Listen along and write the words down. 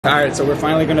Alright, so we're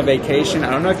finally going to vacation. I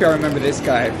don't know if y'all remember this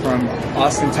guy from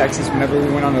Austin, Texas, whenever we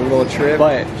went on a little trip,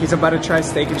 but he's about to try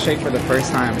Steak and Shake for the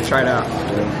first time. Try it out.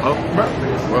 Oh, bro.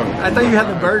 I thought you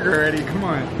had the burger already. Come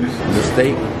on. The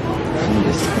steak.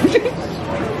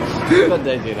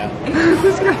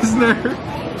 This guy's nervous.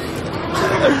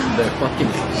 The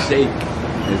fucking shake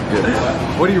is good.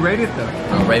 What do you rate it though?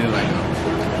 I'll rate it like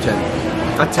a 10.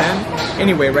 A 10?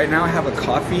 Anyway, right now I have a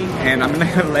coffee and I'm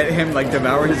gonna let him like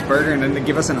devour his burger and then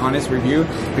give us an honest review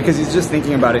because he's just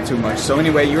thinking about it too much. So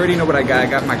anyway, you already know what I got. I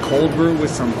got my cold brew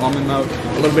with some almond milk,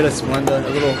 a little bit of Splenda, a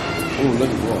little... Ooh, look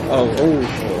at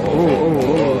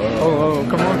Oh,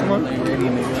 come on.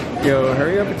 Yo,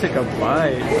 hurry up and take a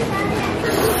bite.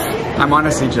 I'm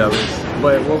honestly jealous.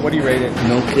 But what do you rate it?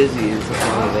 No kizzy is a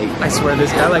solid 8. I swear,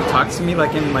 this guy like talks to me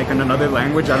like in another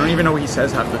language. I don't even know what he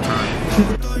says half the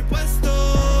time.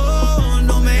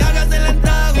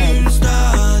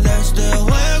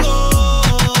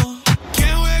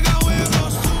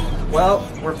 Well,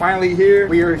 we're finally here.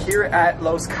 We are here at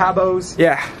Los Cabos.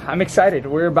 Yeah, I'm excited.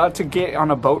 We're about to get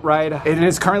on a boat ride. It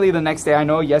is currently the next day. I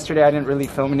know yesterday I didn't really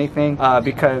film anything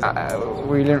because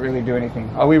we didn't really do anything.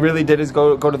 All we really did is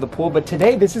go to the pool. But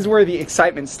today, this is where the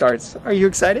excitement starts. Are you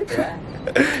excited?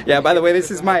 Yeah. Yeah, by the way, this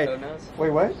is my...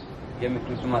 Wait, what? Get me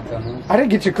clipping my toenails. I didn't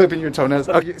get you clipping your toenails.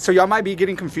 Okay, so y'all might be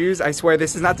getting confused. I swear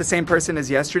this is not the same person as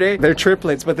yesterday. They're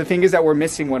triplets, but the thing is that we're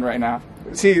missing one right now.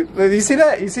 See, you see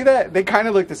that? You see that? They kind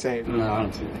of look the same. No, I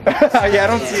don't see it. Yeah, I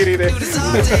don't see it either.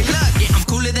 I'm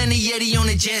cooler than a Yeti on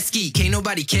a jet ski. Can't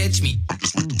nobody catch me. I'm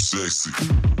just with them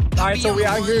sexy. Alright, so we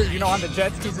out here, you know, on the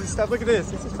jet skis and stuff. Look at this.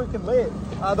 This is freaking lit.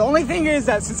 The only thing is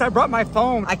that since I brought my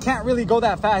phone, I can't really go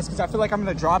that fast because I feel like I'm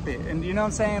going to drop it. And you know what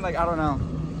I'm saying? Like, I don't know.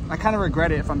 I kind of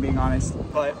regret it if I'm being honest.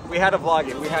 But we had to vlog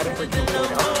it. We had to freaking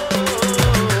vlog it.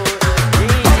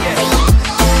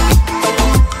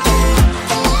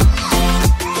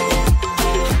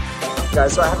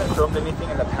 Guys, so I haven't filmed anything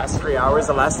in the past 3 hours.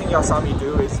 The last thing y'all saw me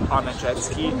do is on a jet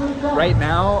ski. Right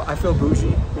now, I feel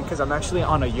bougie because I'm actually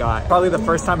on a yacht. Probably the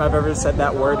first time I've ever said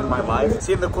that word in my life.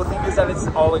 See, the cool thing is that it's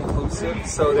all inclusive.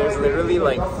 So there's literally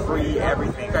like free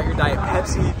everything. You got your Diet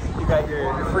Pepsi, you got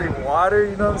your free water,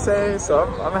 you know what I'm saying? So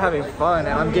I'm having fun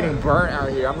and I'm getting burnt out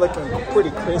here. I'm looking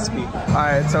pretty crispy. All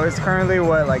right, so it's currently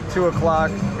what, like 2 o'clock.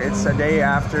 It's a day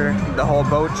after the whole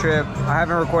boat trip. I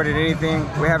haven't recorded anything.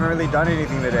 We haven't really done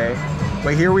anything today.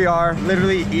 But here we are,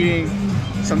 literally eating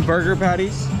some burger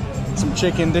patties, some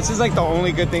chicken. This is like the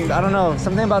only good thing. I don't know,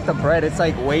 something about the bread. It's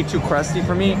like way too crusty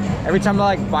for me. Every time I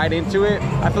like bite into it,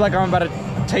 I feel like I'm about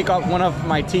to take off one of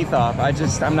my teeth off.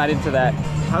 I'm not into that.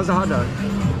 How's the hot dog?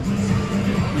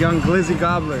 Young Glizzy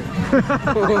Gobbler.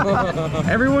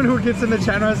 Everyone who gets in the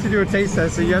channel has to do a taste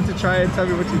test, so you have to try it and tell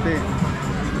me what you think.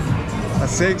 A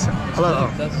 6?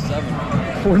 Hello. That's a 7.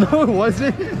 Well, no, it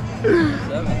wasn't.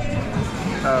 7.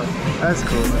 Oh, that's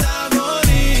cool.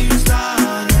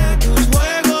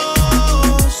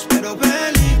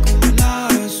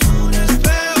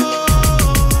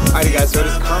 Alright guys, so it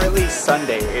is currently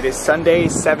Sunday. It is Sunday,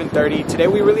 7:30. Today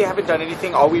we really haven't done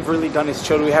anything. All we've really done is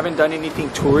chill. We haven't done anything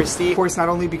touristy. Of course, not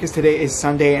only because today is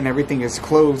Sunday and everything is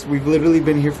closed. We've literally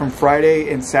been here from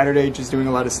Friday and Saturday just doing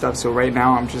a lot of stuff. So right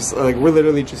now I'm just like, we're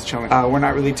literally just chilling. We're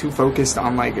not really too focused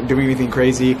on like doing anything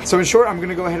crazy. So in short, I'm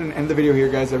gonna go ahead and end the video here,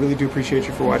 guys. I really do appreciate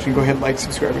you for watching. Go ahead, like,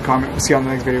 subscribe, and comment. We'll see you on the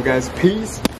next video, guys. Peace.